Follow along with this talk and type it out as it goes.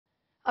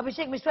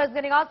Abhishek Mishra is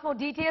getting us more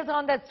details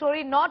on that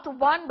story. Not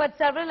one but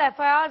several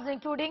FIRs,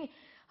 including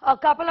a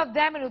couple of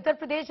them in Uttar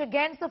Pradesh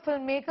against the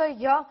filmmaker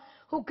here,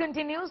 who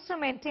continues to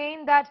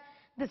maintain that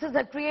this is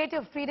a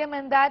creative freedom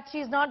and that she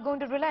is not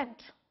going to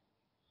relent.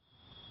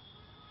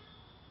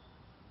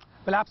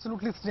 Well,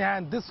 absolutely, Sneha,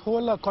 and this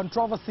whole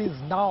controversy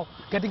is now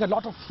getting a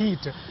lot of heat,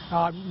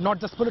 not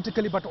just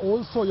politically, but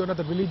also,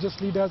 the religious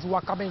leaders who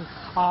are coming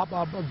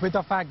with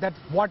the fact that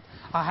what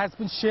has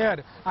been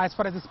shared as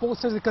far as this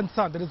poster is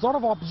concerned. There is a lot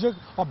of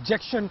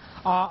objection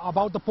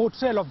about the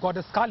portrayal of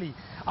goddess Kaali.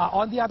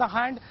 On the other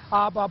hand,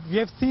 we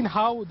have seen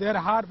how there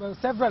are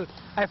several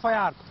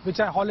FIR which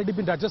have already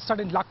been registered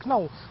in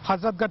Lucknow.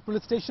 Hazratgarh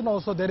police station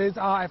also there is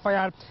a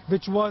FIR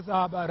which was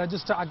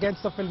registered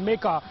against the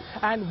filmmaker.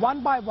 And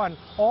one by one,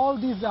 all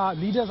these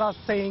leaders are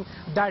saying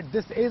that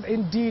this is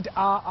indeed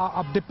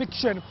a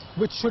depiction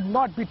which should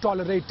not be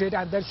tolerated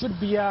and there should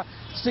be a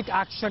strict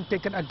action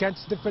taken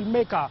against the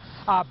filmmaker.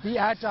 Be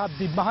at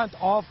the Mahant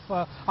of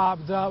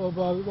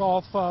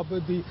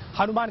the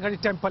Hanuman Gadi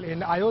temple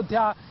in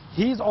Ayodhya,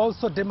 he is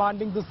also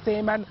demanding the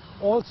same and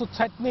also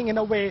threatening in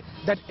a way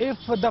that if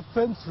the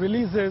film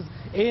releases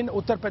in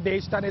Uttar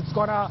Pradesh, then it's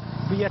going to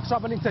be a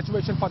troubling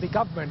situation for the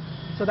government.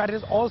 So that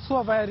is also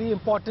a very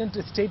important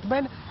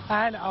statement.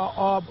 And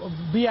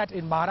be it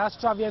in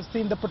Maharashtra, we have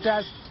seen the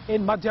protests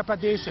in Madhya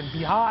Pradesh, in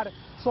Bihar.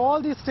 So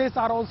all these states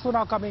are also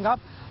now coming up.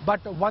 But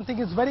one thing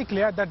is very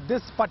clear that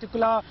this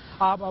particular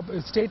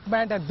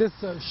statement and this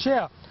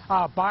share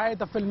by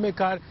the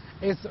filmmaker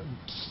is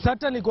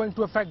certainly going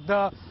to affect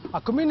the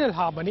communal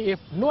harmony if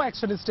no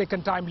action is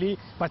taken timely.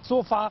 But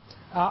so far,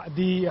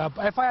 the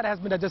FIR has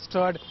been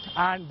registered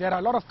and there are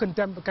a lot of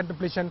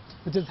contemplation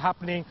which is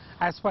happening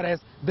as far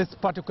as this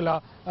particular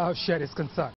share is concerned.